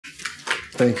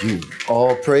Thank you.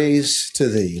 All praise to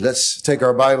thee. Let's take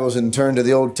our Bibles and turn to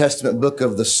the Old Testament book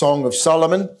of the Song of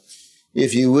Solomon,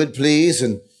 if you would please.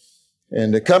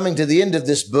 And coming to the end of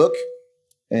this book,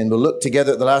 and we'll look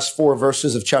together at the last 4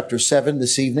 verses of chapter 7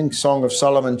 this evening, Song of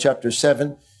Solomon, chapter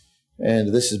 7.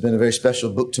 And this has been a very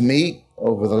special book to me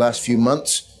over the last few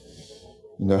months.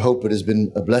 And I hope it has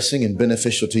been a blessing and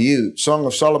beneficial to you. Song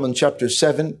of Solomon, chapter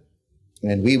 7.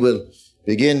 And we will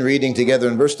begin reading together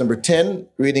in verse number 10,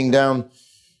 reading down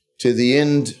to the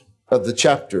end of the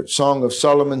chapter. Song of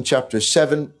Solomon, chapter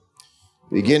 7,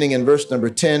 beginning in verse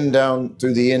number 10 down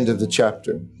through the end of the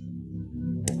chapter.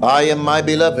 I am my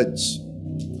beloved's,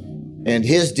 and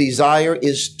his desire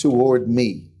is toward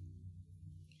me.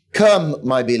 Come,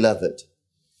 my beloved,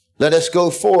 let us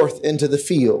go forth into the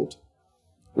field.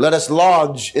 Let us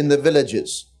lodge in the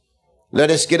villages. Let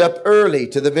us get up early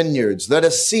to the vineyards. Let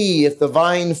us see if the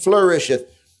vine flourisheth,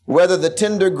 whether the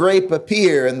tender grape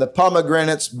appear and the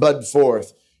pomegranates bud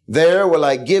forth. There will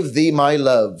I give thee my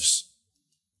loves.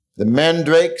 The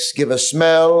mandrakes give a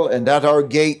smell, and at our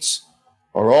gates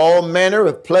are all manner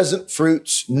of pleasant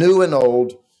fruits, new and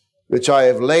old, which I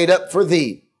have laid up for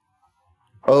thee,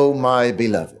 O my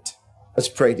beloved. Let's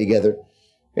pray together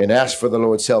and ask for the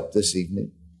Lord's help this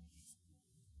evening.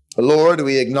 Lord,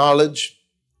 we acknowledge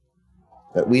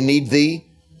that we need thee,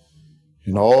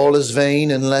 and all is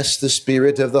vain unless the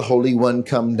Spirit of the Holy One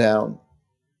come down.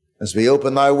 As we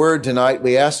open thy word tonight,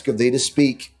 we ask of thee to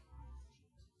speak.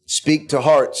 Speak to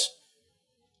hearts.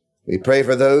 We pray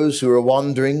for those who are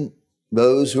wandering,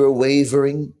 those who are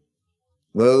wavering,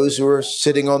 those who are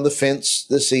sitting on the fence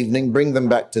this evening, bring them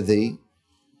back to thee.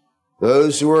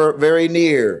 Those who are very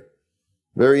near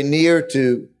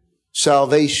to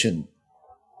salvation,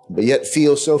 but yet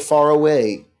feel so far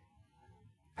away,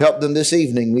 help them this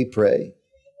evening, we pray.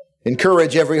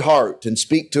 Encourage every heart and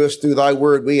speak to us through thy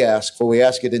word, we ask, for we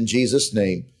ask it in Jesus'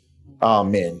 name.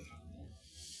 Amen.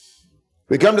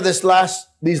 We come to these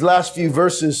last few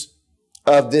verses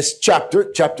of this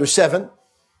chapter 7,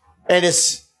 and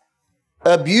it's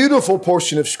a beautiful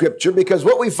portion of Scripture because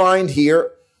what we find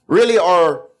here really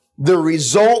are the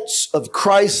results of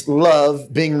Christ's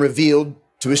love being revealed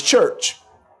to his church.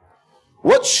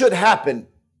 What should happen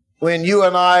when you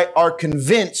and I are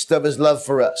convinced of his love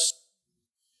for us?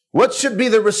 What should be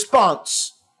the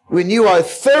response when you are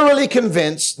thoroughly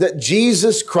convinced that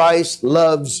Jesus Christ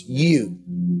loves you?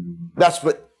 That's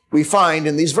what we find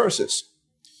in these verses.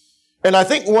 And I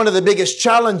think one of the biggest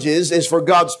challenges is for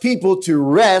God's people to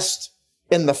rest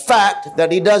in the fact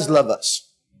that he does love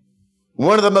us.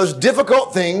 One of the most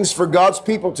difficult things for God's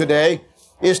people today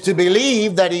is to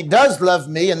believe that he does love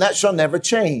me and that shall never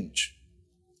change.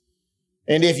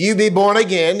 And if you be born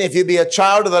again, if you be a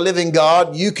child of the living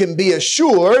God, you can be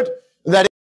assured that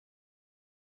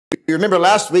you remember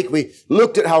last week we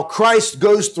looked at how Christ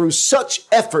goes through such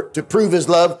effort to prove his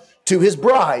love to his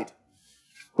bride.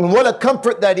 And what a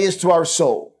comfort that is to our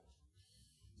soul.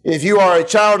 If you are a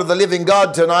child of the living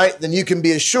God tonight, then you can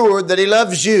be assured that he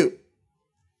loves you.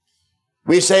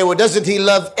 We say, well, doesn't he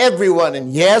love everyone?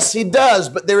 And yes, he does,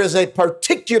 but there is a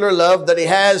particular love that he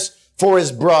has for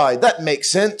his bride. That makes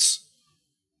sense.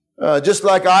 Just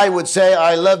like I would say,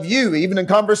 I love you. Even in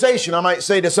conversation, I might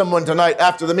say to someone tonight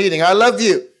after the meeting, I love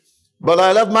you, but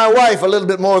I love my wife a little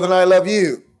bit more than I love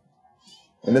you.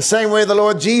 In the same way, the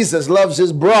Lord Jesus loves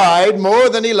his bride more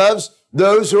than he loves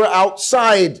those who are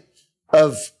outside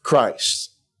of Christ.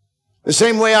 The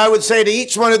same way I would say to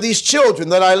each one of these children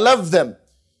that I love them.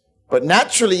 But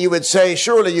naturally you would say,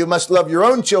 surely you must love your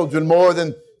own children more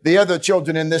than the other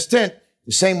children in this tent.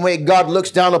 The same way God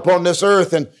looks down upon this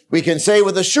earth, and we can say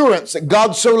with assurance that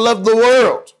God so loved the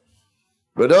world.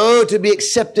 But oh, to be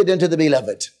accepted into the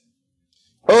beloved.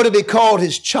 Oh, to be called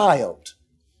his child.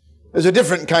 There's a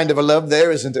different kind of a love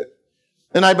there, isn't it?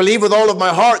 And I believe with all of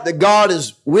my heart that God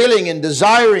is willing and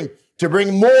desiring to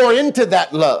bring more into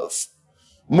that love,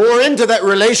 more into that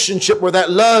relationship where that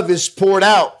love is poured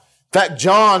out. In fact,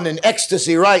 John in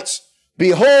ecstasy writes,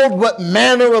 behold, what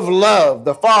manner of love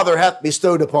the Father hath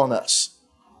bestowed upon us.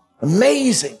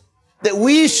 Amazing that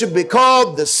we should be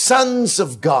called the sons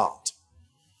of God.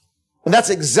 And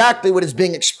that's exactly what is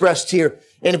being expressed here.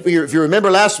 And if you remember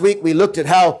last week, we looked at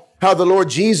how the Lord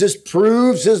Jesus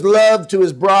proves his love to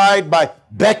his bride by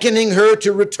beckoning her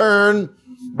to return,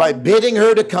 by bidding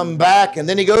her to come back. And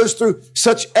then he goes through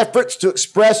such efforts to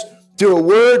express through a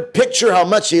word picture how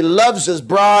much he loves his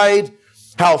bride,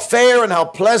 how fair and how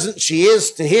pleasant she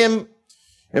is to him.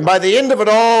 And by the end of it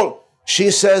all,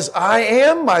 she says, I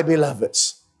am my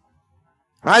beloved's.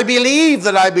 I believe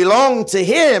that I belong to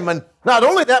him. And not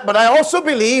only that, but I also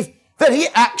believe that he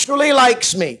actually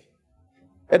likes me.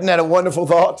 Isn't that a wonderful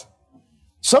thought?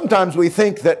 Sometimes we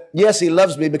think that, yes, he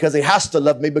loves me because he has to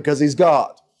love me because he's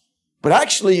God. But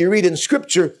actually, you read in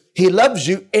Scripture, he loves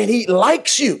you and he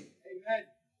likes you. Amen.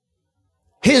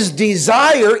 His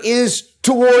desire is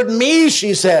toward me,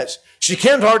 she says. She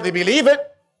can't hardly believe it.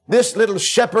 This little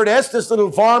shepherdess, this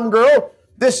little farm girl,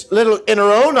 this little, in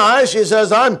her own eyes, she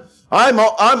says, I'm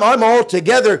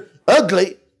altogether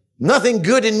ugly. Nothing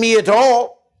good in me at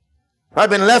all. I've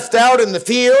been left out in the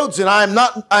fields and I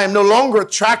am no longer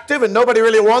attractive and nobody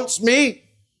really wants me.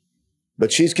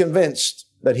 But she's convinced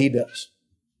that he does.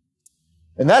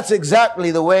 And that's exactly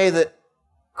the way that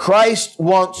Christ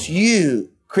wants you,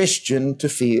 Christian, to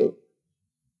feel.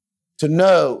 To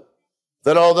know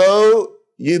that although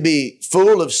you be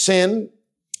full of sin,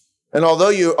 and although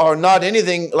you are not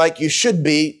anything like you should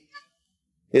be,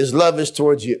 his love is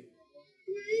towards you.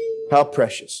 How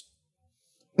precious.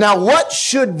 Now, what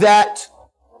should that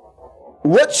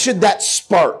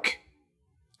spark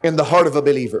in the heart of a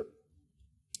believer?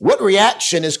 What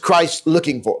reaction is Christ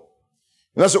looking for?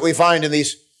 And that's what we find in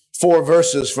these 4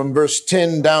 verses from verse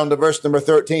 10 down to verse number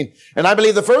 13. And I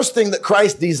believe the first thing that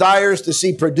Christ desires to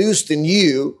see produced in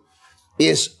you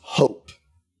is hope.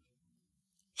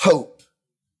 Hope.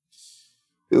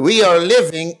 We are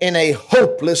living in a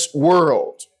hopeless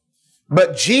world,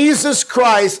 but Jesus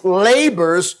Christ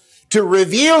labors to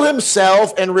reveal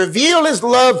himself and reveal his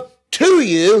love to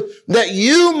you that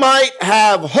you might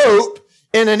have hope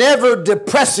in an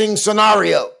ever-depressing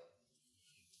scenario.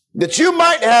 That you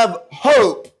might have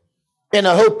hope in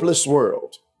a hopeless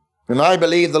world. And I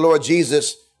believe the Lord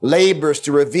Jesus labors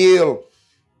to reveal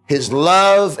his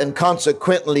love and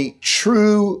consequently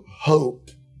true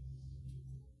hope.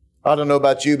 I don't know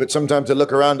about you, but sometimes I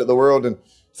look around at the world and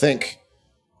think,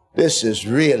 this is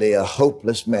really a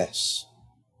hopeless mess.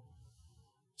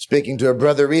 Speaking to a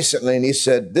brother recently, and he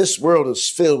said, this world is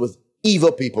filled with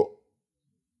evil people.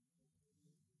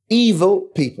 Evil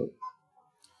people.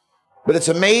 But it's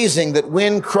amazing that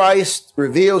when Christ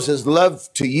reveals his love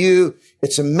to you,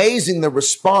 it's amazing the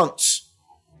response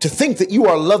to think that you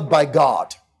are loved by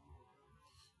God.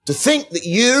 To think that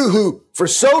you who for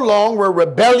so long were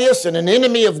rebellious and an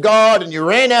enemy of God and you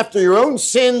ran after your own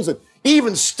sins, and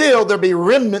even still there be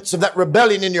remnants of that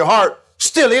rebellion in your heart,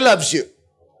 still he loves you.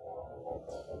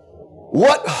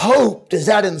 What hope does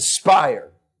that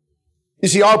inspire? You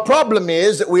see, our problem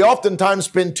is that we oftentimes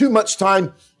spend too much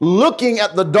time looking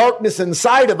at the darkness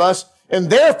inside of us, and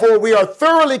therefore we are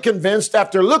thoroughly convinced,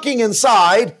 after looking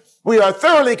inside, we are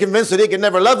thoroughly convinced that he can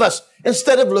never love us,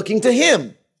 instead of looking to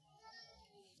him.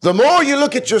 The more you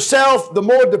look at yourself, the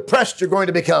more depressed you're going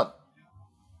to become.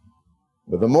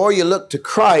 But the more you look to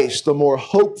Christ, the more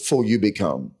hopeful you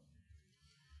become.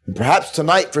 And perhaps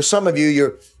tonight, for some of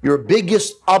you, your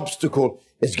biggest obstacle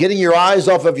is getting your eyes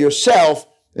off of yourself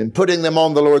and putting them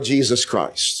on the Lord Jesus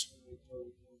Christ.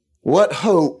 What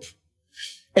hope.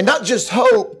 And not just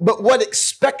hope, but what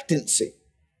expectancy.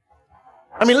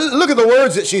 I mean, look at the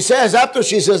words that she says. After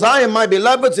she says, I am my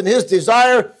beloved's and his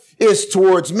desire is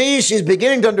towards me, she's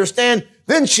beginning to understand.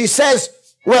 Then she says,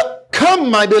 well, come,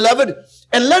 my beloved,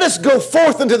 and let us go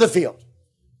forth into the field.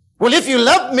 Well, if you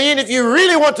love me and if you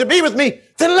really want to be with me,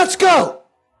 then let's go.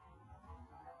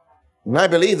 And I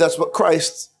believe that's what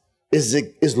Christ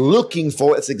is looking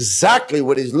for. It's exactly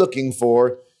what he's looking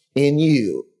for in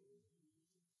you.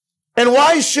 And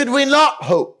why should we not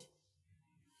hope?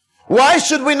 Why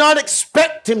should we not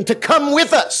expect him to come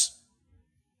with us?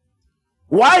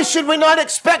 Why should we not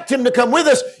expect him to come with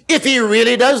us if he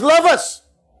really does love us?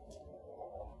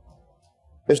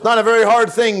 It's not a very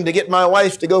hard thing to get my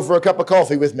wife to go for a cup of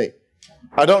coffee with me.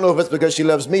 I don't know if it's because she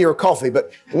loves me or coffee,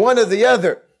 but one or the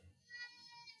other.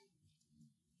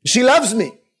 She loves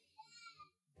me,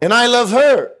 and I love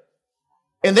her.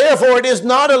 And therefore, it is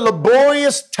not a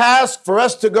laborious task for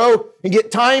us to go and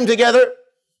get time together.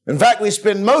 In fact, we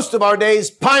spend most of our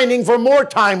days pining for more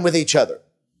time with each other.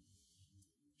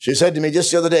 She said to me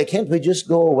just the other day, can't we just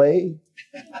go away?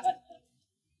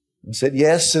 I said,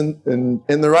 yes, in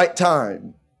the right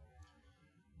time.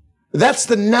 That's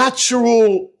the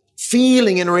natural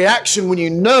feeling and reaction when you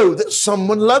know that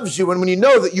someone loves you, and when you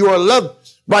know that you are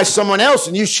loved by someone else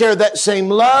and you share that same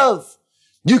love.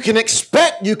 You can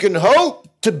expect, you can hope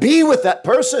to be with that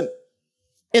person.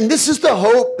 And this is the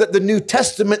hope that the New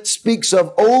Testament speaks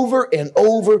of over and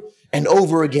over and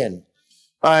over again.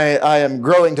 I am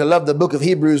growing to love the book of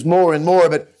Hebrews more and more,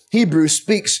 but Hebrews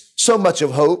speaks so much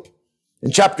of hope.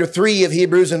 In chapter 3 of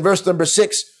Hebrews, in verse number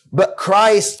 6, but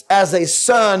Christ as a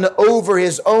son over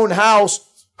his own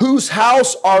house, whose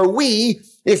house are we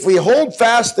if we hold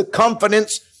fast the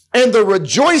confidence and the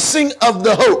rejoicing of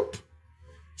the hope,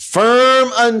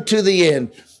 firm unto the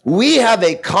end. We have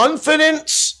a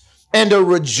confidence and a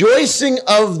rejoicing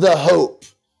of the hope.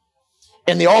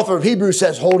 And the author of Hebrews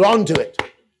says, hold on to it.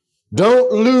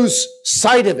 Don't lose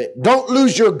sight of it. Don't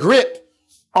lose your grip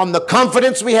on the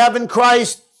confidence we have in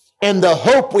Christ and the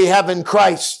hope we have in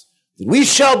Christ. That we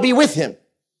shall be with him,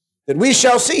 that we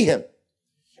shall see him.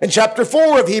 In chapter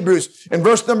 4 of Hebrews, in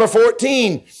verse number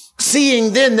 14,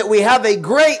 seeing then that we have a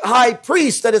great high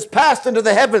priest that is passed into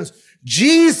the heavens,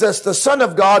 Jesus, the Son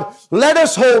of God, let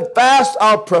us hold fast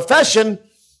our profession,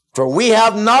 for we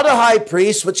have not a high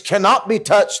priest which cannot be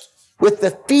touched with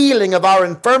the feeling of our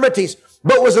infirmities,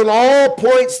 but was in all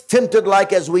points tempted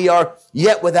like as we are,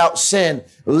 yet without sin.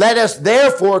 Let us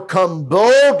therefore come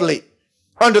boldly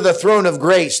under the throne of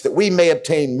grace, that we may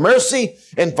obtain mercy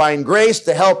and find grace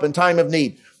to help in time of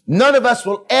need. None of us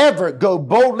will ever go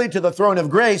boldly to the throne of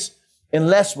grace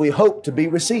unless we hope to be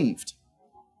received.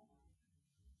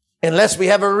 Unless we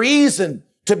have a reason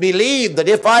to believe that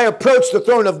if I approach the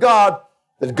throne of God,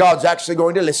 that God's actually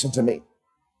going to listen to me.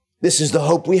 This is the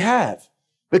hope we have,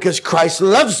 because Christ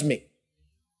loves me,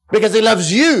 because he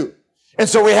loves you. And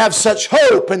so we have such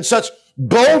hope and such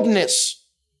boldness.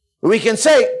 We can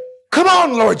say, come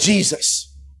on, Lord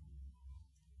Jesus.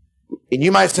 And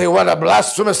you might say, what a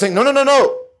blasphemous thing. No, no, no,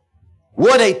 no.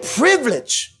 What a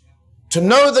privilege to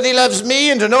know that he loves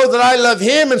me and to know that I love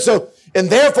him. And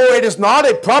therefore it is not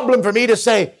a problem for me to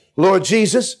say, Lord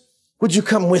Jesus, would you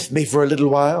come with me for a little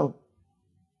while?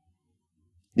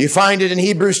 You find it in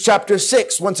Hebrews chapter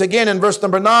 6. Once again, in verse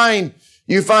number 9,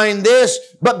 you find this,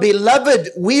 but beloved,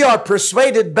 we are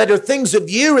persuaded better things of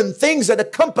you and things that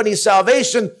accompany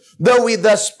salvation, though we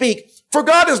thus speak. For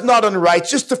God is not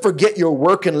unrighteous to forget your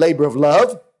work and labor of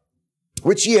love,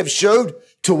 which ye have showed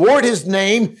toward his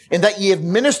name, and that ye have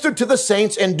ministered to the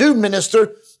saints and do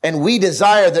minister. And we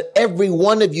desire that every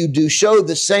one of you do show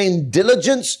the same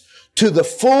diligence to the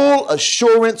full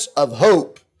assurance of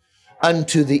hope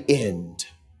unto the end.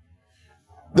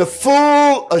 The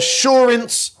full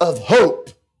assurance of hope.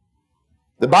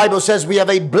 The Bible says we have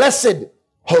a blessed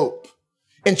hope.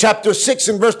 In chapter 6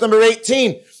 and verse number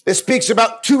 18, it speaks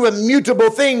about two immutable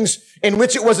things in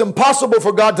which it was impossible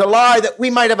for God to lie, that we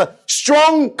might have a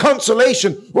strong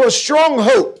consolation or a strong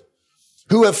hope,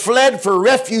 who have fled for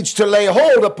refuge to lay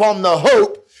hold upon the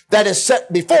hope that is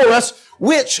set before us,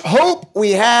 which hope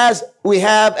we have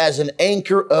as an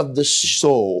anchor of the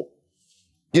soul.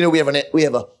 You know, we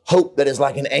have a hope that is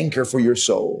like an anchor for your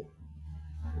soul.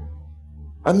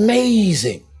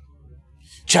 Amazing.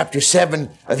 Chapter 7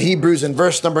 of Hebrews in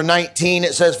verse number 19,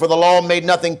 it says, for the law made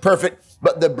nothing perfect,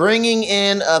 but the bringing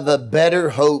in of a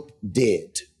better hope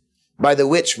did, by the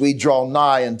which we draw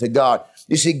nigh unto God.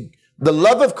 You see, the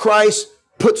love of Christ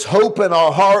puts hope in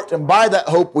our heart, and by that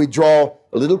hope we draw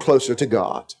a little closer to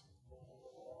God.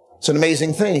 It's an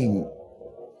amazing thing.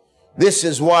 This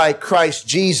is why Christ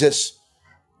Jesus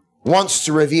wants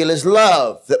to reveal his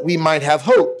love, that we might have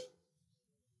hope.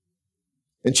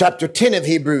 In chapter 10 of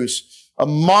Hebrews, a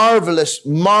marvelous,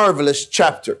 marvelous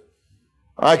chapter.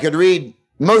 I could read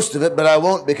most of it, but I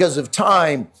won't because of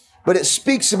time. But it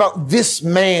speaks about this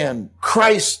man,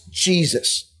 Christ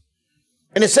Jesus.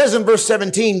 And it says in verse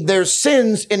 17, their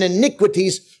sins and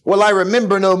iniquities will I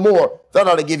remember no more. That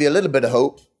ought to give you a little bit of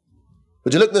hope.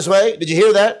 Would you look this way? Did you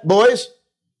hear that, boys?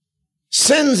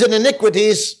 Sins and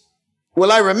iniquities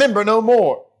will I remember no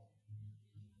more.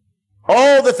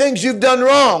 All the things you've done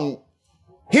wrong.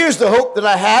 Here's the hope that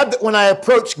I have, that when I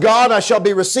approach God, I shall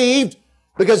be received,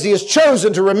 because he has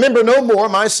chosen to remember no more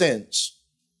my sins.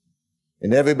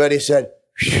 And everybody said,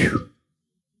 phew,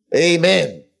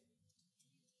 amen.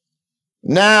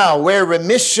 Now, where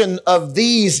remission of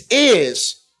these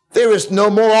is, there is no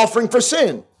more offering for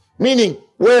sin. Meaning,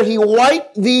 where he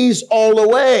wiped these all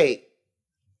away,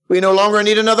 we no longer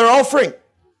need another offering.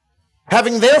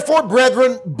 Having therefore,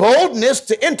 brethren, boldness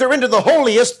to enter into the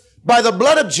holiest by the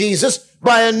blood of Jesus,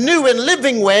 by a new and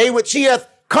living way, which he hath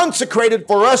consecrated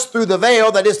for us through the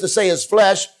veil, that is to say, his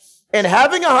flesh, and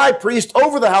having a high priest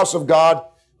over the house of God,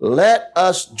 let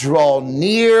us draw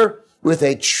near with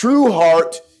a true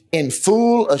heart in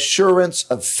full assurance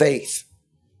of faith,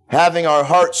 having our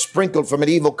hearts sprinkled from an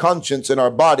evil conscience and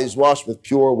our bodies washed with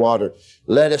pure water.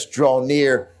 Let us draw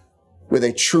near with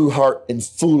a true heart in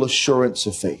full assurance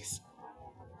of faith.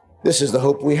 This is the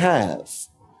hope we have.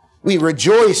 We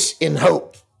rejoice in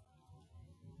hope.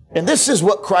 And this is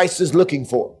what Christ is looking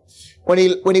for. When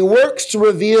he works to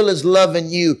reveal his love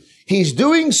in you, he's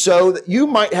doing so that you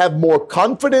might have more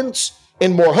confidence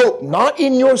and more hope, not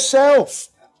in yourself,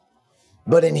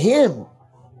 but in him,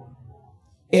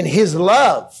 in his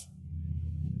love.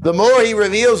 The more he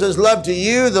reveals his love to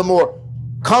you, the more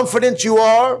confident you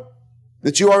are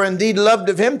that you are indeed loved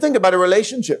of him. Think about a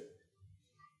relationship.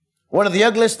 One of the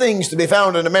ugliest things to be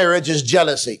found in a marriage is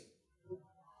jealousy.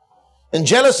 And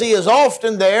jealousy is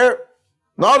often there,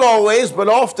 not always, but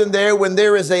often there when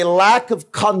there is a lack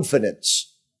of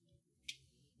confidence.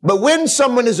 But when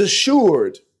someone is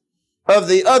assured of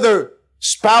the other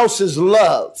spouse's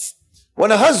love,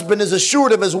 when a husband is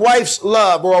assured of his wife's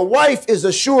love, or a wife is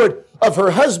assured of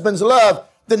her husband's love,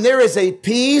 then there is a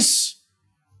peace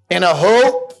and a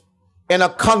hope and a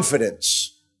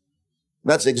confidence.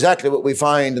 That's exactly what we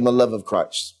find in the love of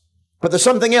Christ. But there's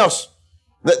something else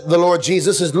that the Lord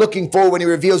Jesus is looking for when he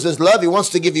reveals his love. He wants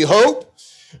to give you hope.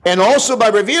 And also by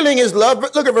revealing his love,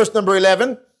 look at verse number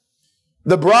 11.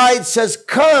 The bride says,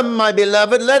 "Come, my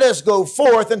beloved, let us go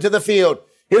forth into the field."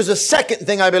 Here's a second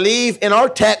thing I believe in our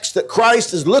text that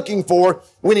Christ is looking for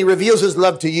when he reveals his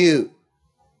love to you.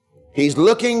 He's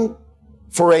looking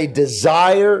for a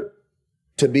desire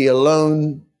to be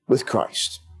alone with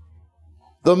Christ.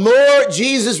 The more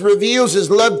Jesus reveals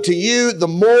his love to you, the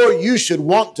more you should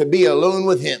want to be alone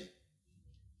with him.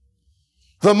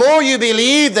 The more you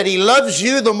believe that he loves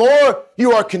you, the more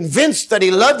you are convinced that he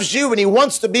loves you and he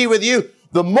wants to be with you,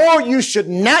 the more you should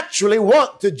naturally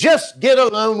want to just get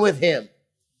alone with him.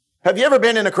 Have you ever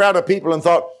been in a crowd of people and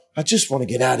thought, I just want to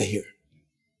get out of here?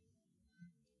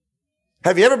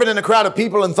 Have you ever been in a crowd of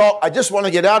people and thought, I just want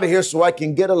to get out of here so I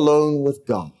can get alone with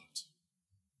God?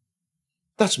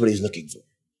 That's what he's looking for.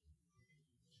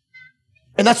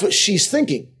 And that's what she's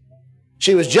thinking.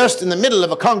 She was just in the middle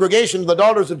of a congregation of the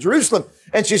daughters of Jerusalem.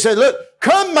 And she said, look,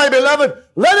 come, my beloved,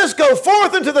 let us go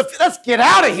forth into let's get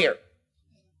out of here.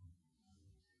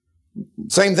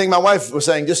 Same thing my wife was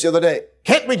saying just the other day.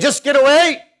 Can't we just get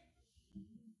away?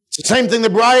 It's the same thing the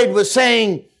bride was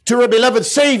saying to her beloved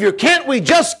Savior. Can't we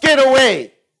just get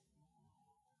away?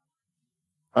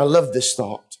 I love this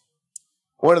thought.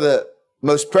 One of the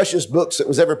most precious books that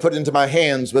was ever put into my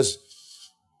hands was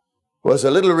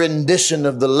a little rendition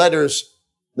of the letters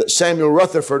that Samuel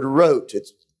Rutherford wrote.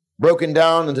 It's broken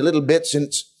down into little bits and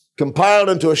it's compiled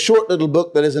into a short little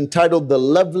book that is entitled The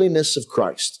Loveliness of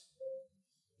Christ.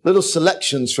 Little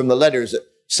selections from the letters that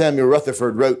Samuel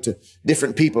Rutherford wrote to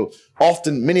different people.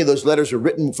 Often, many of those letters were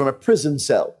written from a prison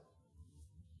cell.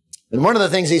 And one of the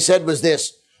things he said was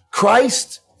this: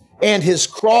 Christ and his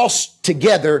cross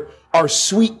together are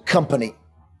sweet company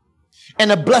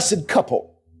and a blessed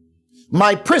couple.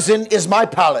 My prison is my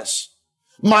palace.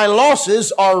 My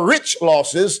losses are rich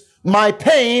losses. My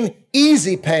pain,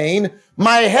 easy pain.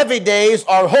 My heavy days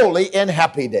are holy and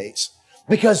happy days.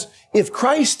 Because if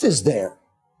Christ is there,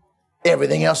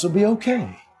 everything else will be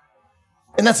okay.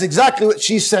 And that's exactly what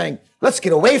she's saying. Let's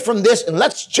get away from this and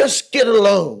let's just get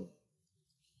alone.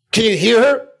 Can you hear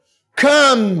her?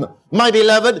 Come, my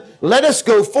beloved, let us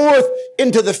go forth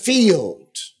into the field.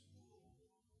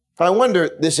 I wonder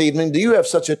this evening, do you have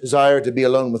such a desire to be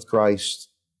alone with Christ?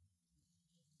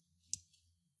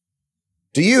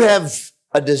 Do you have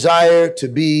a desire to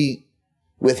be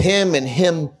with him and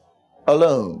him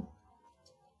alone?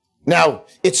 Now,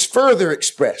 it's further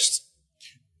expressed.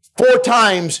 4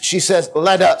 times she says,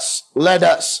 let us, let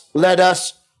us, let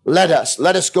us, let us.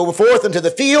 Let us go forth into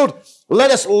the field. Let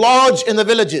us lodge in the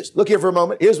villages. Look here for a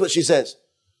moment. Here's what she says.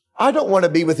 I don't want to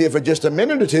be with you for just a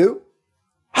minute or two.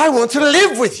 I want to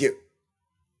live with you.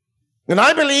 And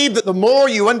I believe that the more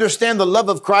you understand the love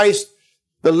of Christ,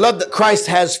 the love that Christ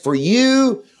has for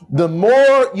you, the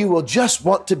more you will just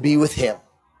want to be with him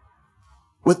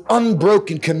with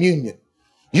unbroken communion.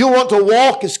 You want to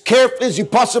walk as carefully as you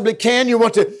possibly can. You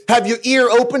want to have your ear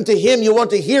open to him. You want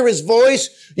to hear his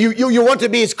voice. You want to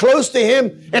be as close to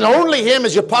him and only him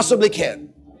as you possibly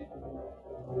can.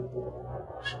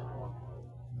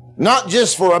 Not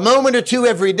just for a moment or two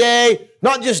every day,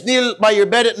 not just kneel by your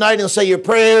bed at night and say your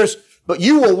prayers, but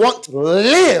you will want to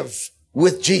live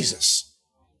with Jesus.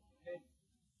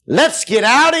 Let's get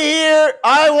out of here.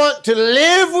 I want to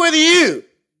live with you.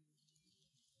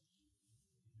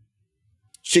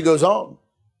 She goes on.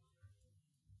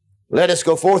 Let us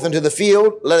go forth into the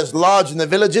field. Let us lodge in the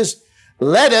villages.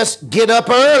 Let us get up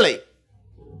early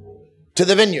to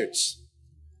the vineyards.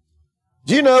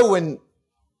 Do you know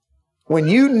when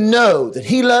you know that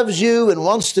he loves you and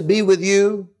wants to be with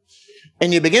you,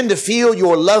 and you begin to feel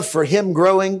your love for him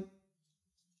growing,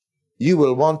 you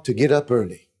will want to get up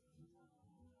early.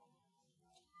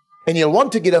 And you'll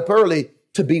want to get up early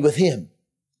to be with him.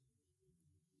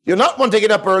 You'll not want to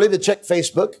get up early to check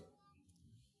Facebook.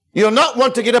 You'll not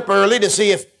want to get up early to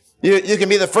see if you can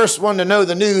be the first one to know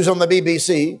the news on the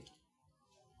BBC.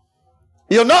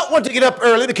 You'll not want to get up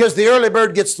early because the early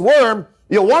bird gets the worm.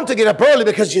 You'll want to get up early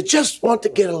because you just want to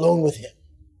get alone with him.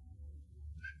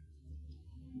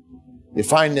 You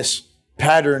find this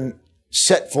pattern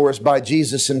set for us by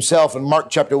Jesus himself. In Mark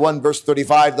chapter 1, verse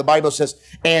 35, the Bible says,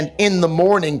 and in the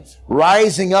morning,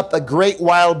 rising up a great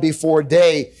while before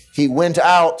day, he went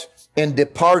out and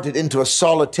departed into a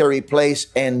solitary place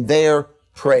and there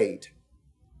prayed.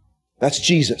 That's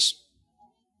Jesus.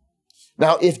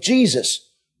 Now, if Jesus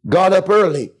got up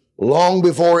early, long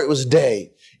before it was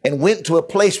day, and went to a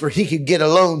place where he could get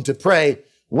alone to pray,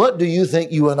 what do you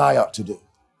think you and I ought to do?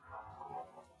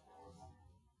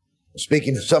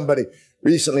 Speaking to somebody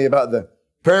recently about the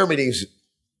prayer meetings,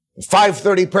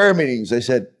 5:30 prayer meetings, they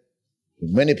said,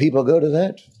 many people go to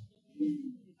that?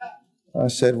 I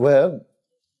said, well,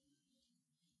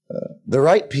 the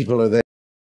right people are there.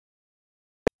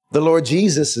 The Lord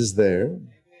Jesus is there.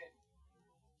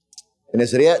 And I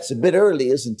said, yeah, it's a bit early,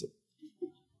 isn't it?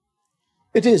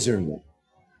 It is early.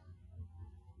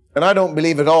 And I don't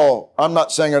believe at all, I'm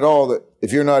not saying at all that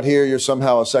if you're not here, you're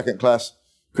somehow a second-class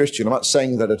Christian. I'm not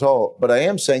saying that at all. But I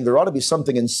am saying there ought to be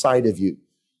something inside of you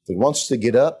that wants to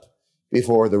get up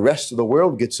before the rest of the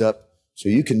world gets up so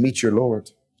you can meet your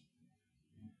Lord.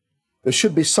 There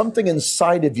should be something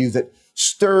inside of you that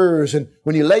stirs, and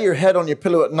when you lay your head on your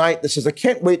pillow at night that says, I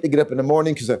can't wait to get up in the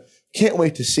morning because I can't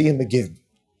wait to see him again.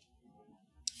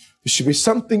 There should be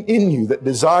something in you that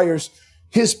desires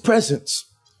his presence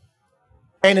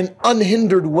in an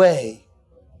unhindered way,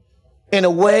 in a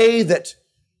way that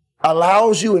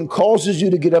allows you and causes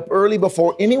you to get up early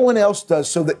before anyone else does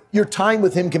so that your time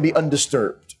with him can be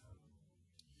undisturbed.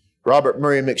 Robert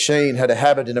Murray McShane had a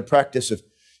habit and a practice of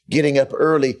getting up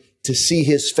early to see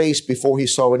his face before he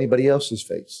saw anybody else's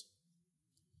face.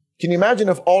 Can you imagine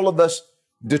if all of us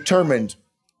determined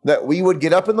that we would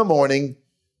get up in the morning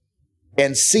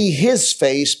and see his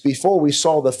face before we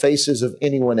saw the faces of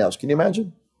anyone else? Can you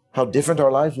imagine how different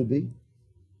our lives would be?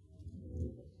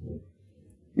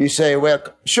 You say, well,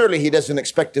 surely he doesn't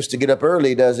expect us to get up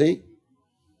early, does he?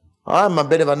 I'm a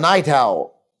bit of a night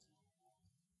owl.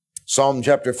 Psalm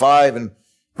chapter 5 and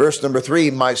verse number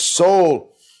 3, my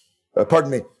soul,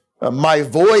 my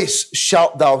voice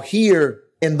shalt thou hear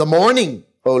in the morning,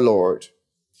 O Lord.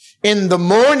 In the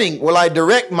morning will I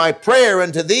direct my prayer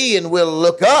unto thee and will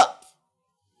look up.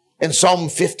 In Psalm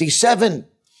 57,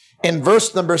 in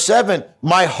verse number 7,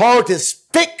 my heart is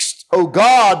fixed, O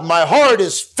God, my heart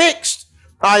is fixed.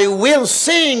 I will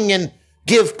sing and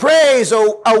give praise.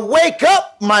 Oh, awake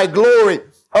up, my glory.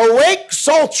 Awake,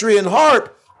 psaltery and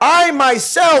harp. I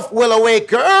myself will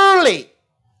awake early.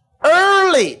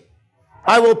 Early.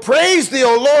 I will praise thee,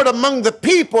 O Lord, among the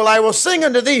people. I will sing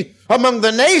unto thee among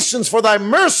the nations, for thy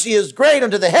mercy is great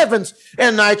unto the heavens,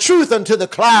 and thy truth unto the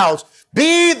clouds.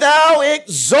 Be thou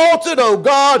exalted, O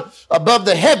God, above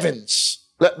the heavens.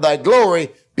 Let thy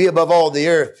glory be above all the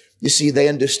earth. You see, they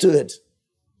understood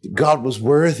that God was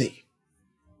worthy.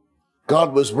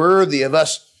 God was worthy of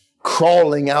us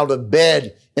crawling out of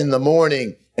bed in the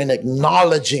morning and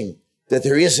acknowledging that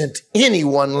there isn't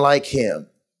anyone like him.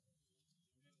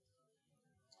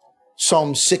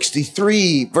 Psalm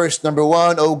 63, verse number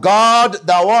 1, O God,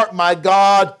 thou art my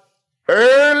God,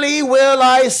 early will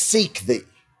I seek thee.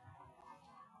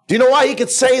 Do you know why he could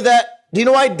say that? Do you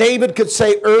know why David could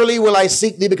say, early will I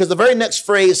seek thee? Because the very next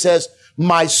phrase says,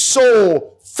 my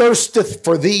soul thirsteth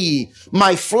for thee.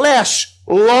 My flesh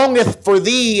longeth for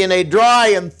thee in a dry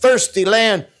and thirsty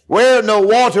land where no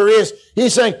water is.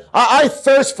 He's saying, I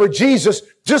thirst for Jesus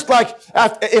just like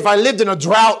if I lived in a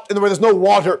drought and where there's no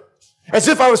water. As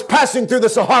if I was passing through the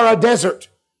Sahara Desert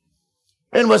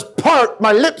and was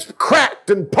my lips cracked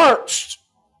and parched.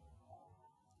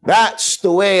 That's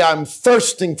the way I'm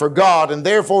thirsting for God, and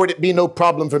therefore it'd be no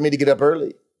problem for me to get up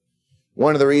early.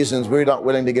 One of the reasons we're not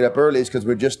willing to get up early is because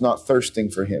we're just not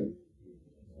thirsting for him.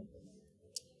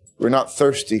 We're not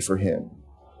thirsty for him.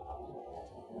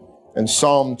 In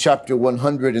Psalm chapter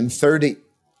 130,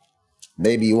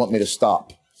 maybe you want me to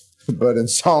stop, but in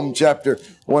Psalm chapter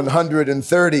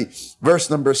 130, verse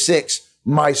number 6,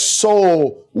 my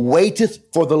soul waiteth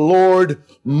for the Lord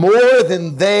more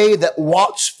than they that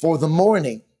watch for the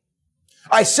morning.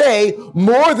 I say,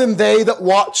 more than they that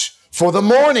watch for the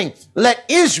morning. Let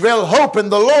Israel hope in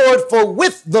the Lord, for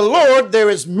with the Lord there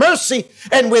is mercy,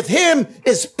 and with him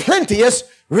is plenteous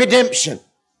redemption.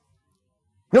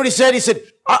 You know what he said? He said,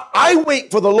 I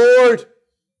wait for the Lord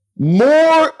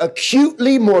more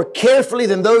acutely, more carefully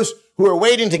than those who are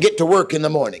waiting to get to work in the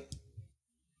morning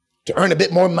to earn a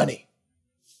bit more money.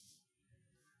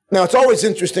 Now, it's always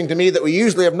interesting to me that we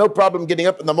usually have no problem getting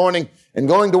up in the morning and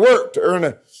going to work to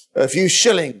earn a few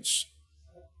shillings.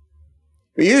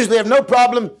 We usually have no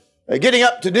problem getting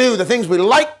up to do the things we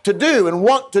like to do and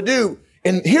want to do.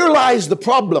 And here lies the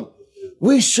problem.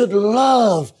 We should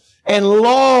love and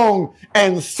long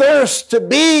and thirst to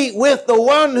be with the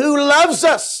one who loves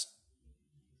us.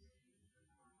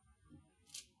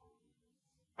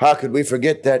 How could we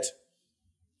forget that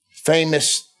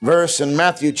famous verse in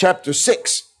Matthew chapter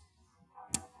 6?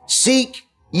 Seek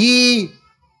ye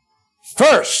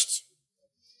first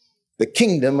the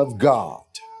kingdom of God.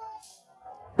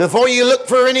 Before you look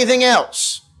for anything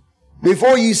else,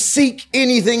 before you seek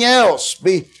anything else,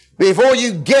 before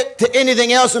you get to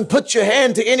anything else and put your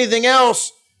hand to anything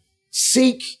else,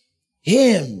 seek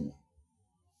Him.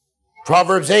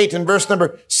 Proverbs 8 and verse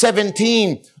number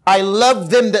 17, I love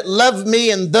them that love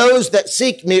me, and those that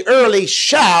seek me early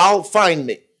shall find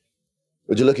me.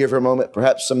 Would you look here for a moment?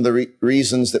 Perhaps some of the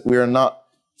reasons that we are not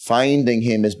finding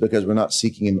Him is because we're not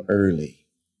seeking Him early.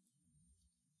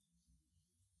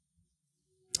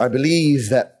 I believe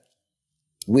that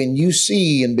when you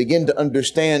see and begin to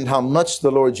understand how much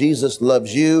the Lord Jesus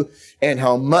loves you and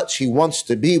how much He wants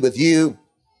to be with you,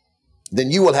 then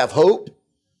you will have hope,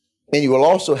 and you will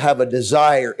also have a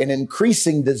desire, an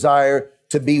increasing desire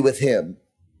to be with Him.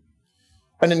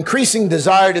 An increasing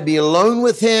desire to be alone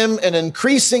with Him, an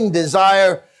increasing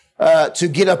desire to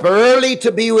get up early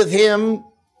to be with Him.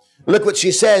 Look what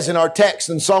she says in our text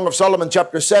in Song of Solomon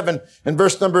chapter 7 and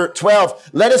verse number 12.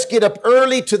 Let us get up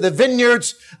early to the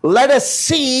vineyards. Let us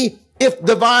see if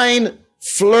the vine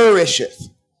flourisheth.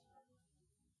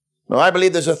 Now, I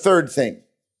believe there's a third thing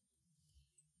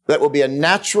that will be a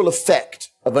natural effect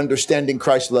of understanding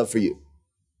Christ's love for you.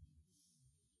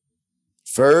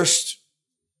 First,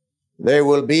 there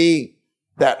will be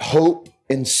that hope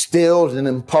instilled and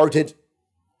imparted.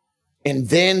 And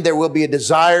then there will be a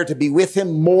desire to be with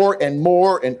Him more and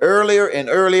more and earlier and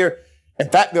earlier. In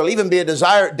fact, there'll even be a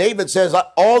desire, David says,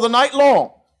 all the night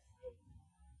long.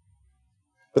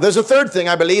 But there's a third thing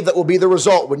I believe that will be the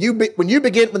result. When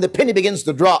the penny begins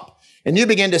to drop and you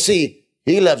begin to see,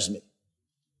 He loves me.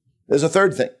 There's a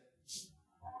third thing.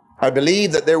 I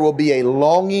believe that there will be a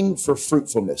longing for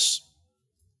fruitfulness.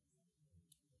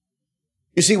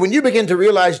 You see, when you begin to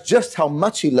realize just how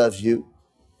much He loves you,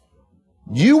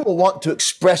 you will want to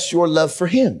express your love for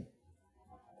Him.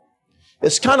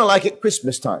 It's kind of like at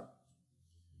Christmas time.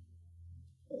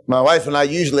 My wife and I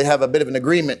usually have a bit of an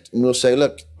agreement, and we'll say,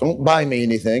 look, don't buy me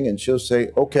anything. And she'll say,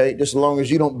 okay, just as long as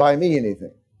you don't buy me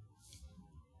anything.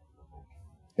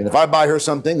 And if I buy her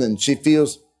something, then she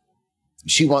feels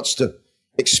she wants to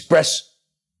express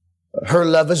her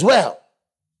love as well.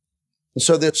 And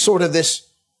so there's sort of this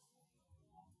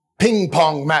ping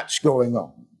pong match going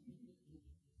on.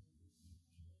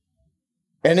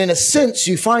 And in a sense,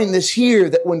 you find this here,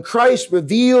 that when Christ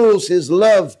reveals His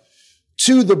love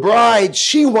to the bride,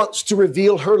 she wants to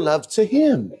reveal her love to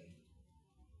Him.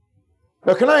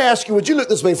 Now, can I ask you, would you look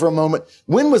this way for a moment?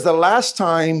 When was the last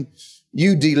time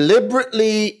you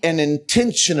deliberately and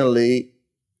intentionally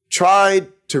tried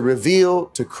to reveal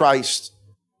to Christ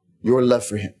your love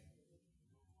for Him?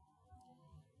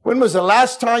 When was the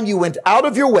last time you went out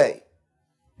of your way,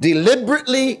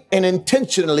 deliberately and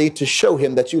intentionally, to show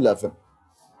Him that you love Him?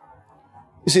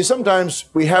 You see, sometimes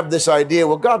we have this idea,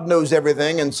 well, God knows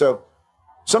everything, and so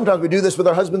sometimes we do this with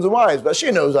our husbands and wives, but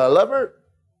she knows I love her.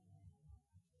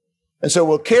 And so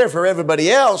we'll care for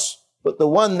everybody else, but the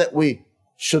one that we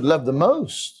should love the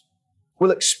most,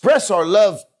 we'll express our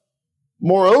love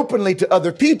more openly to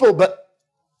other people, but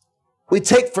we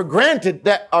take for granted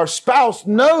that our spouse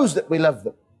knows that we love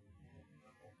them.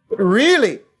 But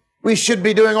really, we should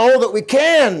be doing all that we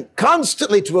can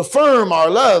constantly to affirm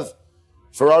our love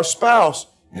for our spouse,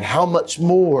 and how much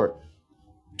more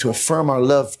to affirm our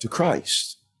love to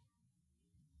Christ.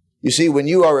 You see, when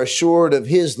you are assured of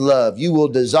His love, you will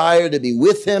desire to be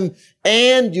with Him,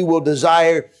 and you will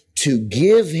desire to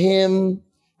give Him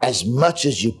as much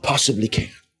as you possibly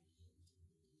can.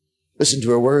 Listen to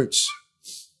her words.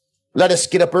 Let us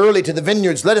get up early to the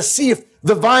vineyards. Let us see if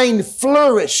the vine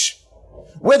flourish,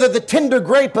 whether the tender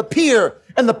grape appear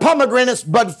and the pomegranates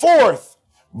bud forth.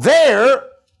 There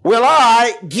will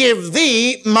I give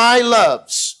thee my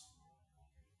loves.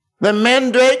 The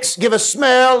mandrakes give a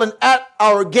smell, and at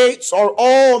our gates are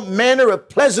all manner of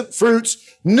pleasant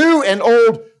fruits, new and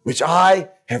old, which I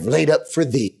have laid up for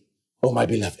thee, O my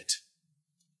beloved.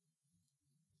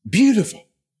 Beautiful.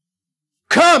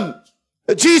 Come,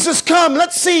 Jesus, come.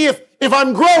 Let's see if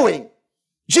I'm growing.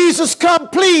 Jesus, come,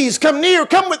 please, come near,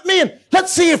 come with me, and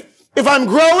let's see if I'm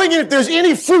growing and if there's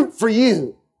any fruit for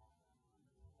you.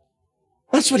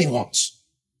 That's what He wants.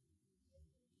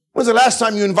 When's the last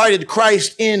time you invited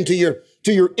Christ into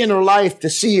your inner life to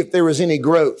see if there was any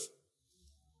growth?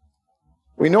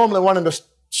 We normally want Him to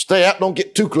stay out, don't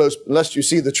get too close unless you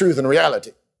see the truth and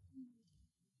reality.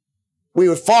 we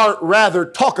would far rather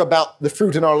talk about the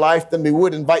fruit in our life than we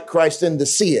would invite Christ in to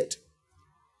see it.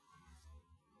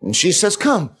 And she says,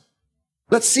 come,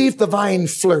 let's see if the vine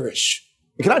flourish.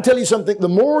 And can I tell you something? The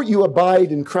more you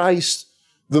abide in Christ,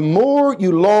 the more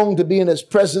you long to be in His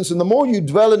presence, and the more you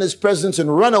dwell in His presence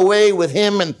and run away with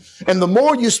Him, and the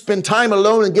more you spend time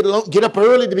alone and get up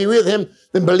early to be with Him,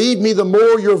 then believe me, the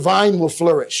more your vine will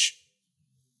flourish.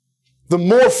 The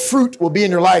more fruit will be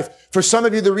in your life. For some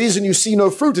of you, the reason you see no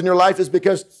fruit in your life is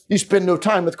because you spend no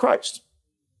time with Christ.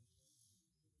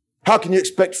 How can you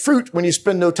expect fruit when you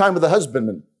spend no time with a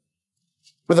husbandman,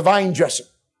 with a vine dresser?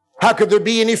 How could there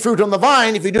be any fruit on the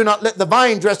vine if you do not let the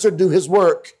vine dresser do his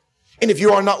work, and if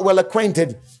you are not well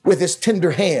acquainted with his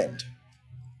tender hand?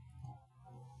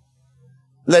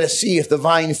 Let us see if the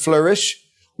vine flourish,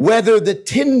 whether the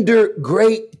tender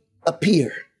grape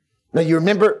appear. Now you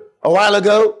remember a while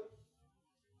ago,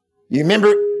 you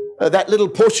remember that little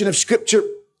portion of scripture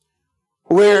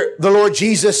where the Lord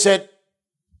Jesus said,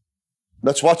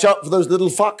 let's watch out for those little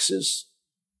foxes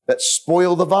that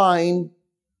spoil the vine.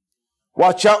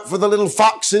 Watch out for the little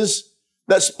foxes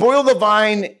that spoil the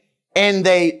vine, and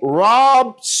they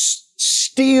rob,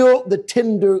 steal the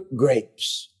tender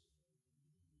grapes.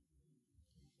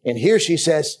 And here she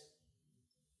says,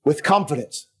 with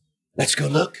confidence, let's go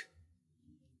look,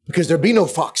 because there be no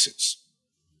foxes,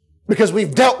 because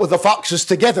we've dealt with the foxes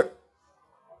together.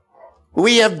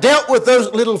 We have dealt with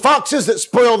those little foxes that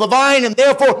spoil the vine, and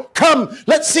therefore, come,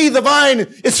 let's see the vine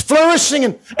is flourishing,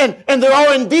 and there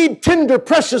are indeed tender,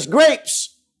 precious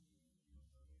grapes.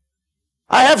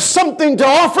 I have something to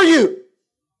offer you.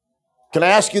 Can I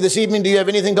ask you this evening, do you have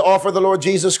anything to offer the Lord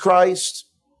Jesus Christ?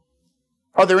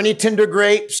 Are there any tender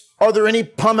grapes? Are there any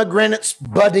pomegranates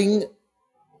budding?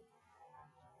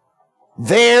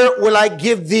 There will I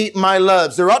give thee my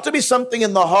loves. There ought to be something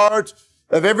in the heart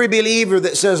of every believer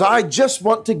that says, I just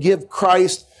want to give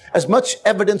Christ as much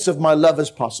evidence of my love as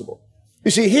possible.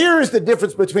 You see, here is the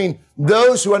difference between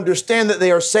those who understand that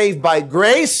they are saved by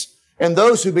grace and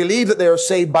those who believe that they are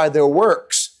saved by their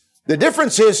works. The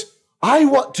difference is, I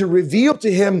want to reveal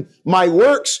to him my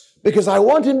works because I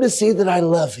want him to see that I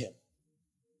love him,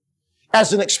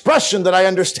 as an expression that I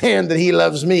understand that he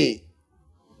loves me.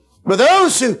 But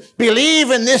those who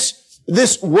believe in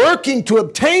this working to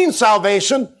obtain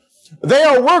salvation, they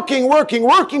are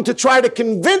working to try to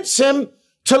convince him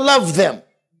to love them.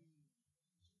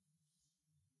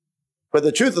 But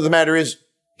the truth of the matter is,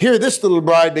 here this little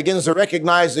bride begins to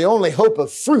recognize the only hope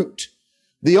of fruit,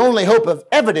 the only hope of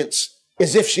evidence,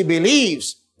 is if she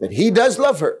believes that he does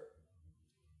love her.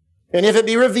 And if it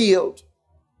be revealed,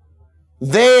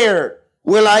 there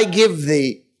will I give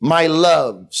thee my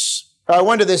loves. I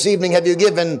wonder this evening, have you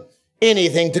given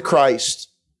anything to Christ?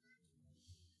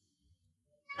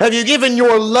 Have you given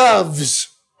your loves,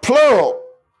 plural,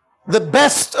 the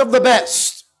best of the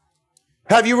best?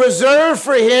 Have you reserved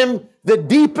for him the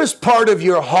deepest part of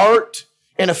your heart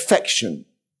and affection?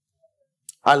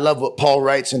 I love what Paul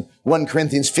writes in 1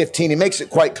 Corinthians 15. He makes it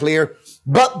quite clear.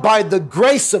 But by the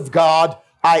grace of God,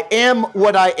 I am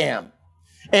what I am.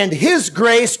 And his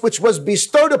grace, which was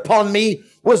bestowed upon me,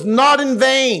 was not in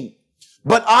vain.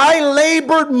 But I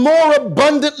labored more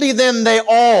abundantly than they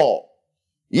all.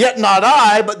 Yet not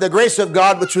I, but the grace of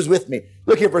God which was with me.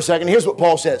 Look here for a second. Here's what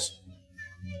Paul says.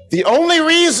 The only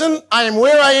reason I am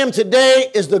where I am today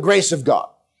is the grace of God.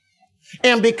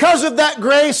 And because of that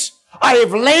grace, I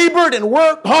have labored and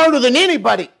worked harder than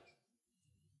anybody.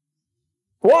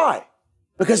 Why?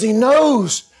 Because he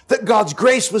knows that God's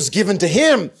grace was given to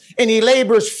him, and he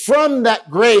labors from that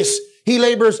grace. He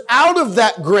labors out of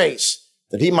that grace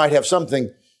that he might have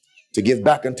something to give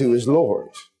back unto his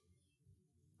Lord.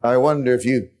 I wonder if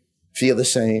you feel the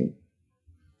same.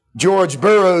 George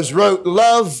Burroughs wrote,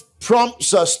 love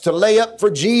prompts us to lay up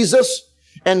for Jesus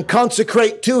and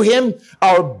consecrate to him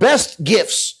our best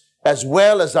gifts as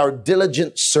well as our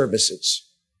diligent services.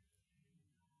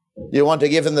 You want to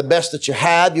give him the best that you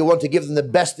have. You want to give him the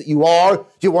best that you are.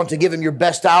 You want to give him your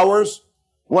best hours.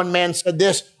 One man said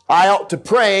this, I ought to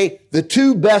pray the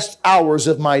 2 best hours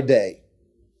of my day.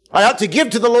 I ought to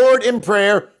give to the Lord in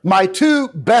prayer my 2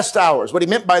 best hours. What he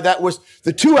meant by that was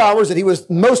the 2 hours that he was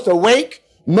most awake,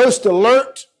 most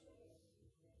alert,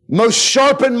 most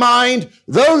sharp in mind.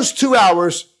 Those 2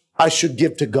 hours I should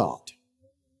give to God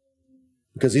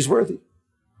because he's worthy.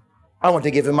 I want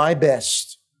to give him my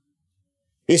best.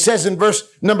 He says in verse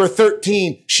number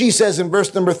 13, she says in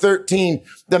verse number 13,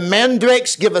 the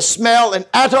mandrakes give a smell, and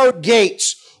at our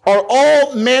gates are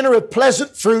all manner of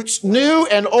pleasant fruits, new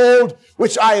and old,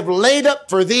 which I have laid up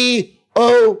for thee,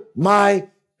 O my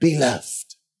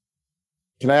beloved.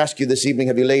 Can I ask you this evening,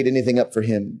 have you laid anything up for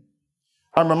him?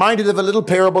 I'm reminded of a little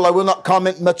parable. I will not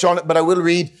comment much on it, but I will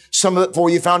read some of it for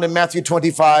you, found in Matthew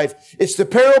 25. It's the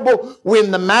parable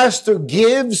when the master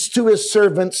gives to his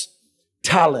servants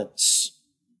talents.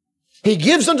 He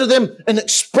gives unto them an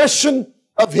expression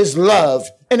of his love,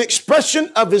 an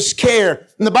expression of his care.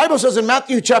 And the Bible says in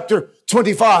Matthew chapter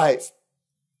 25,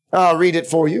 I'll read it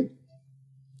for you.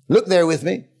 Look there with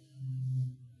me.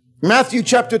 Matthew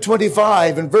chapter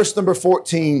 25 and verse number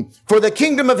 14. For the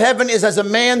kingdom of heaven is as a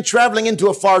man traveling into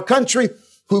a far country,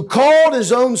 who called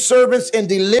his own servants and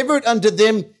delivered unto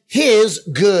them his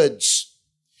goods.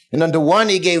 And unto one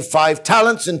he gave 5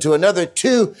 talents, and to another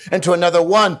 2, and to another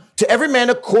 1, to every man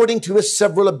according to his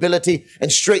several ability,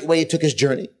 and straightway he took his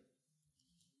journey.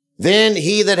 Then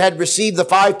he that had received the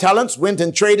 5 talents went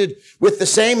and traded with the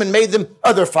same and made them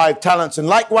other 5 talents. And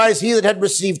likewise he that had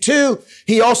received 2,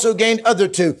 he also gained other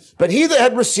 2. But he that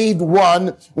had received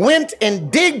 1 went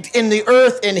and digged in the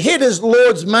earth and hid his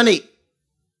Lord's money.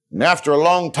 And after a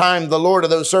long time the Lord of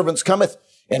those servants cometh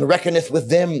and reckoneth with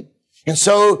them. And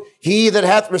so he that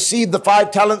hath received the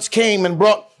 5 talents came and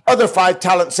brought other 5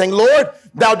 talents, saying, Lord,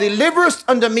 thou deliverest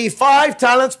unto me 5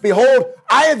 talents. Behold,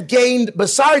 I have gained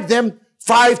beside them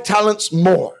 5 talents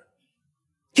more.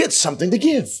 He had something to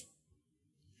give.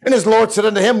 And his Lord said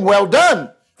unto him, Well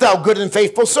done, thou good and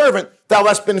faithful servant. Thou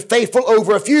hast been faithful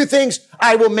over a few things.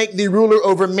 I will make thee ruler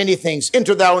over many things.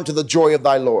 Enter thou into the joy of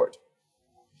thy Lord.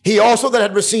 He also that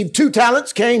had received 2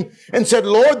 talents came and said,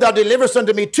 Lord, thou deliverest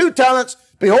unto me 2 talents.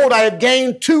 Behold, I have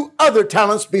gained 2 other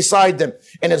talents beside them.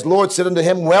 And his Lord said unto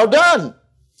him, Well done,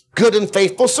 good and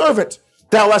faithful servant.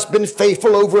 Thou hast been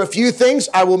faithful over a few things.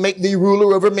 I will make thee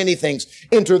ruler over many things.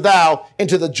 Enter thou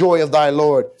into the joy of thy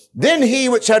Lord. Then he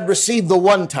which had received the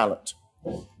 1 talent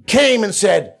came and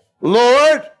said,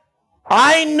 Lord,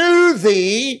 I knew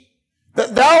thee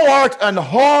that thou art an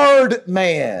hard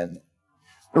man,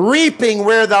 reaping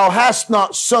where thou hast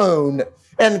not sown,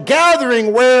 and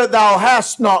gathering where thou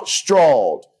hast not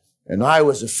strawed. And I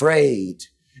was afraid,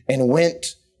 and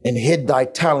went and hid thy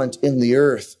talent in the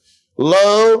earth.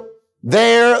 Lo,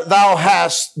 there thou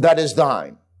hast that is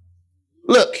thine.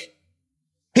 Look,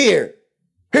 here's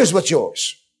what's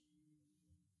yours.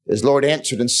 His Lord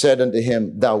answered and said unto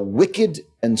him, Thou wicked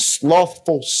and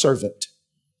slothful servant,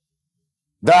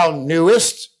 thou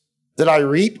knewest that I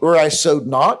reap where I sowed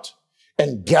not,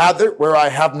 and gather where I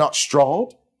have not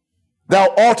strawed.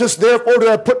 Thou oughtest therefore to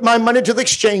have put my money to the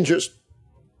exchangers,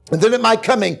 and then at my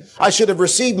coming I should have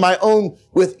received my own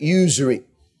with usury.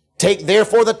 Take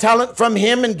therefore the talent from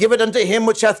him, and give it unto him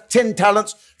which hath 10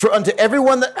 talents. For unto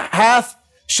everyone that hath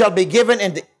shall be given,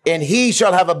 and he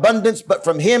shall have abundance. But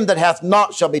from him that hath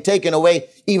not shall be taken away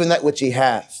even that which he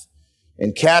hath.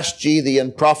 And cast ye the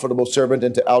unprofitable servant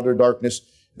into outer darkness.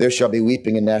 There shall be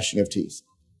weeping and gnashing of teeth.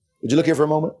 Would you look here for a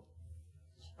moment?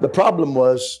 The problem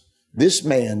was this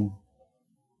man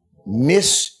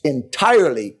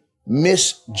entirely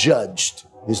misjudged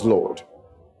his Lord.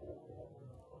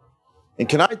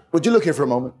 And would you look here for a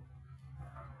moment?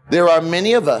 There are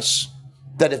many of us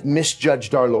that have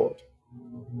misjudged our Lord.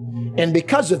 And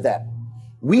because of that,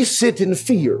 we sit in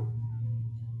fear,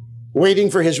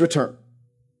 waiting for his return.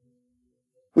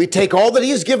 We take all that he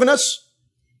has given us,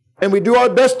 and we do our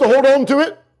best to hold on to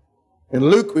it. In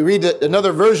Luke, we read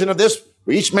another version of this,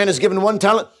 where each man is given 1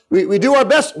 talent. We do our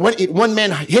best. One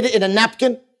man hid it in a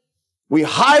napkin. We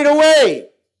hide away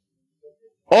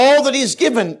all that he's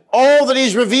given, all that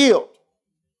he's revealed.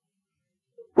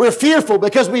 We're fearful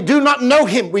because we do not know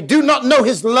him. We do not know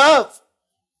his love.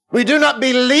 We do not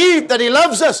believe that he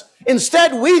loves us.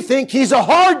 Instead, we think he's a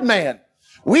hard man.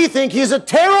 We think he's a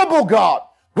terrible God.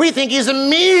 We think he's a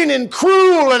mean and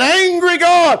cruel and angry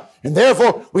God. And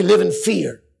therefore, we live in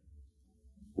fear,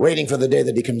 waiting for the day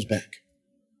that he comes back.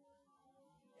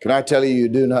 Can I tell you, you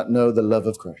do not know the love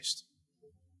of Christ?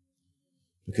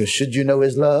 Because should you know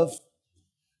his love,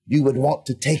 you would want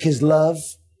to take his love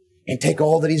and take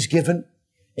all that he's given,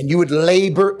 and you would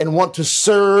labor and want to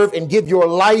serve and give your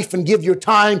life and give your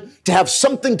time to have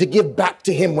something to give back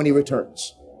to him when he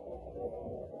returns.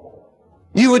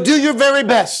 You would do your very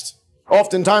best.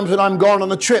 Oftentimes when I'm gone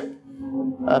on a trip,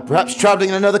 perhaps traveling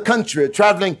in another country or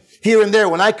traveling here and there,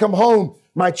 when I come home,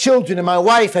 my children and my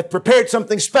wife have prepared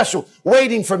something special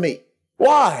waiting for me.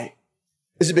 Why?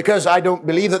 Is it because I don't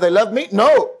believe that they love me?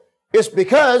 No. It's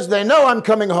because they know I'm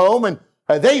coming home, and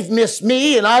they've missed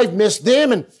me and I've missed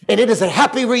them, and it is a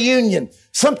happy reunion.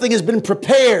 Something has been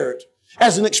prepared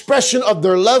as an expression of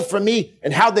their love for me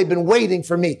and how they've been waiting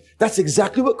for me. That's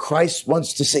exactly what Christ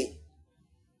wants to see.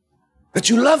 That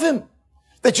you love him,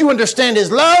 that you understand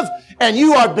his love, and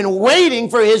you have been waiting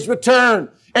for his return,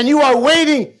 and you are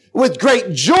waiting with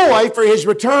great joy for his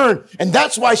return. And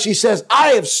that's why she says, I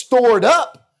have stored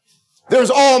up. There's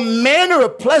all manner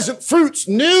of pleasant fruits,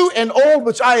 new and old,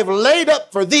 which I have laid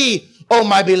up for thee, O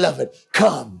my beloved.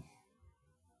 Come.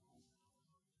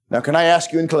 Now, can I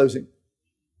ask you in closing,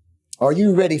 are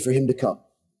you ready for him to come?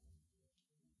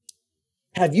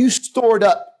 Have you stored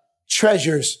up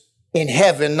treasures in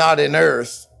heaven, not in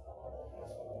earth?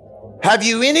 Have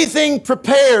you anything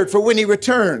prepared for when he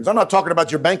returns? I'm not talking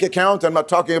about your bank account. I'm not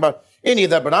talking about any of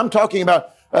that, but I'm talking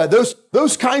about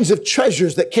those kinds of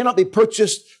treasures that cannot be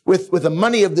purchased with the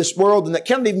money of this world and that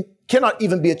cannot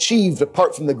even be achieved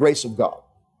apart from the grace of God.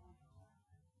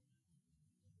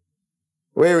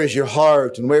 Where is your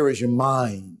heart and where is your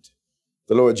mind?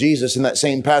 The Lord Jesus, in that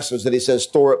same passage that he says,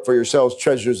 store up for yourselves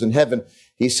treasures in heaven,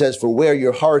 he says, for where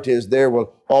your heart is, there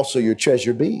will also your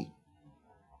treasure be.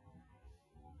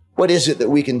 What is it that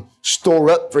we can store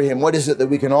up for him? What is it that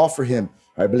we can offer him?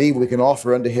 I believe we can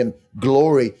offer unto him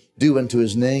glory due unto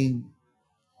his name.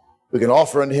 We can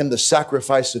offer unto him the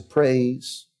sacrifice of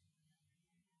praise.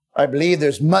 I believe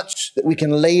there's much that we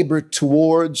can labor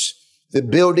towards the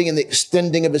building and the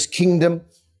extending of his kingdom.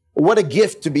 What a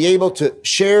gift to be able to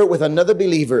share with another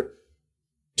believer,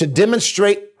 to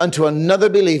demonstrate unto another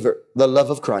believer the love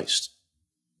of Christ.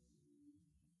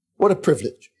 What a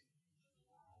privilege.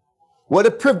 What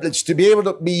a privilege to be able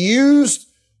to be used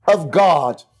of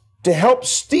God to help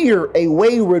steer a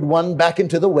wayward one back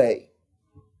into the way.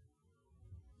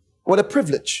 What a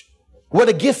privilege. What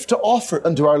a gift to offer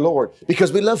unto our Lord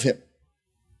because we love him.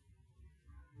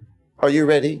 Are you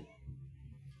ready?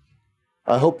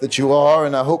 I hope that you are,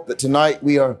 and I hope that tonight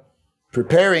we are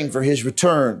preparing for his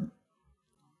return,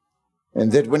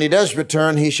 and that when he does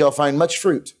return, he shall find much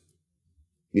fruit.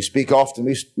 You speak often,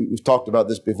 we've talked about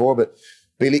this before, but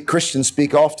Christians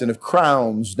speak often of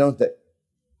crowns, don't they?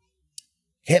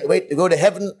 Can't wait to go to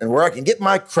heaven and where I can get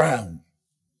my crown.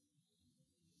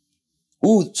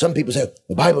 Ooh, some people say,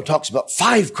 the Bible talks about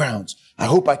 5 crowns. I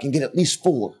hope I can get at least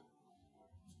 4.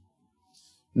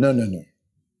 No. No.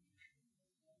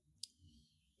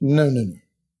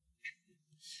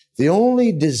 The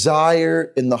only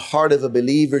desire in the heart of a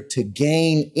believer to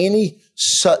gain any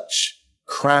such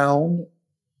crown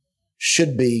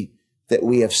should be that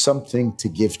we have something to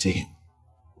give to him.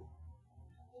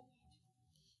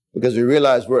 Because we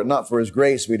realize were it not for his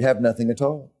grace, we'd have nothing at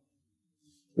all.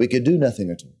 We could do nothing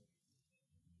at all.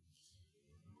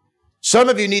 Some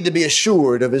of you need to be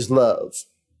assured of his love.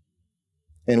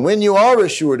 And when you are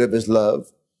assured of his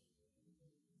love,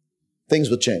 things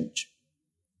will change.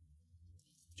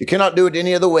 You cannot do it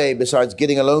any other way besides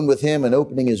getting alone with him and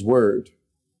opening his word.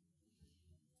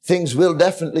 Things will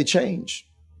definitely change.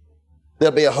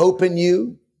 There'll be a hope in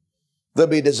you. There'll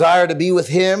be a desire to be with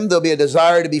him. There'll be a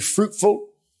desire to be fruitful.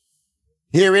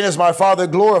 Herein is my Father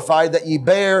glorified, that ye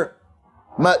bear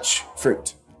much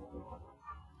fruit.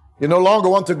 You no longer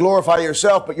want to glorify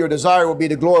yourself, but your desire will be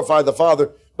to glorify the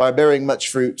Father by bearing much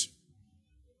fruit.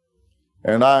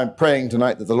 And I'm praying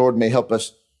tonight that the Lord may help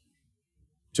us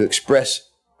to express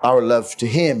our love to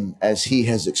him as he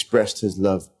has expressed his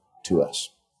love to us.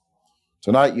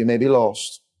 Tonight you may be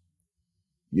lost.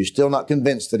 You're still not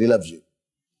convinced that he loves you.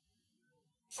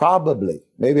 Probably,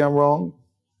 maybe I'm wrong,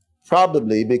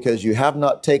 probably because you have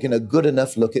not taken a good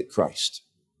enough look at Christ.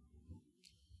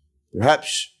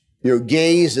 Perhaps your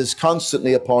gaze is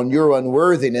constantly upon your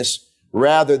unworthiness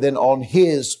rather than on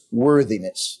his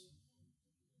worthiness.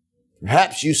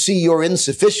 Perhaps you see your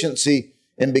insufficiency,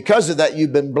 and because of that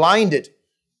you've been blinded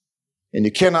and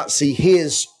you cannot see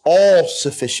his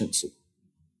all-sufficiency.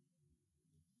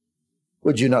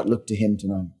 Would you not look to him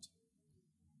tonight?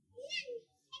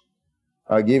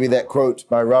 I'll give you that quote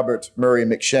by Robert Murray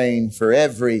McShane: for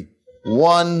every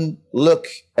one look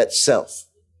at self,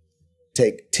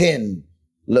 take 10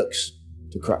 looks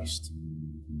to Christ.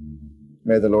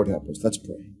 May the Lord help us. Let's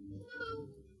pray.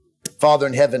 Father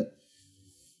in heaven,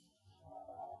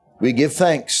 we give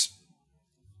thanks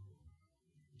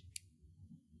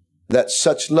that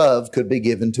such love could be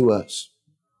given to us.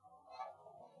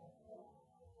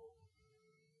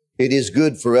 It is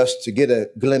good for us to get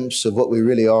a glimpse of what we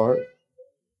really are.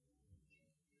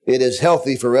 It is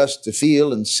healthy for us to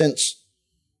feel and sense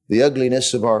the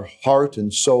ugliness of our heart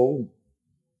and soul.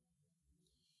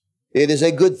 It is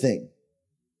a good thing.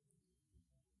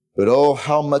 But oh,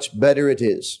 how much better it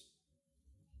is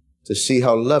to see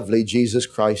how lovely Jesus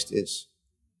Christ is.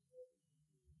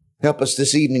 Help us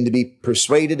this evening to be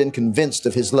persuaded and convinced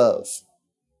of his love.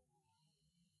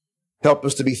 Help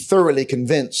us to be thoroughly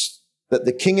convinced that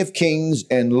the King of Kings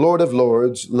and Lord of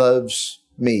Lords loves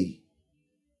me.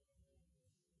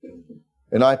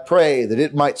 And I pray that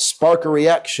it might spark a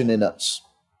reaction in us.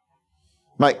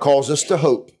 might cause us to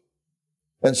hope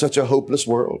in such a hopeless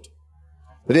world.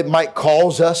 That it might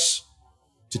cause us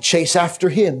to chase after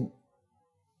Him,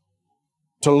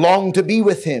 to long to be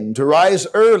with Him, to rise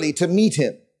early to meet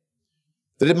Him.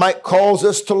 That it might cause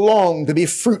us to long to be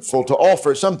fruitful, to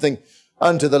offer something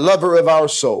unto the lover of our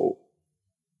soul.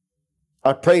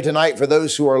 I pray tonight for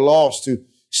those who are lost, who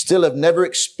still have never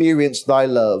experienced Thy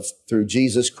love through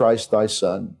Jesus Christ, Thy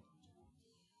Son.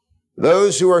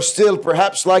 Those who are still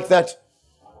perhaps like that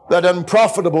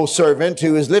unprofitable servant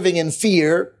who is living in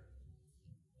fear,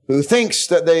 who thinks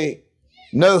that they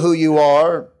know who You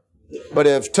are, but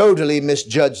have totally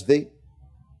misjudged Thee.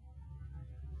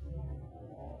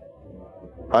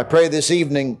 I pray this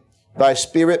evening Thy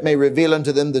Spirit may reveal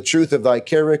unto them the truth of Thy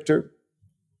character,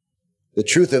 the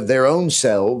truth of their own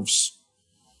selves,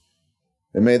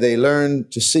 and may they learn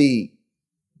to see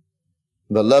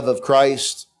the love of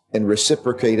Christ and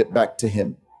reciprocate it back to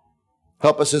Him.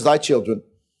 Help us as Thy children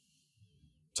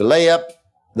to lay up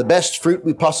the best fruit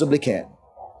we possibly can,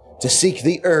 to seek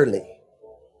Thee early.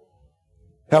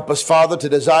 Help us, Father, to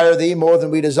desire Thee more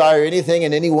than we desire anything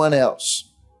and anyone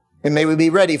else. And may we be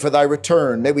ready for Thy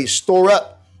return. May we store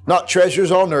up not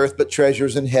treasures on earth, but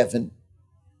treasures in heaven.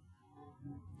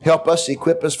 Help us,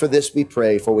 equip us for this, we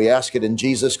pray, for we ask it in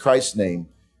Jesus Christ's name.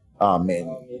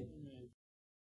 Amen.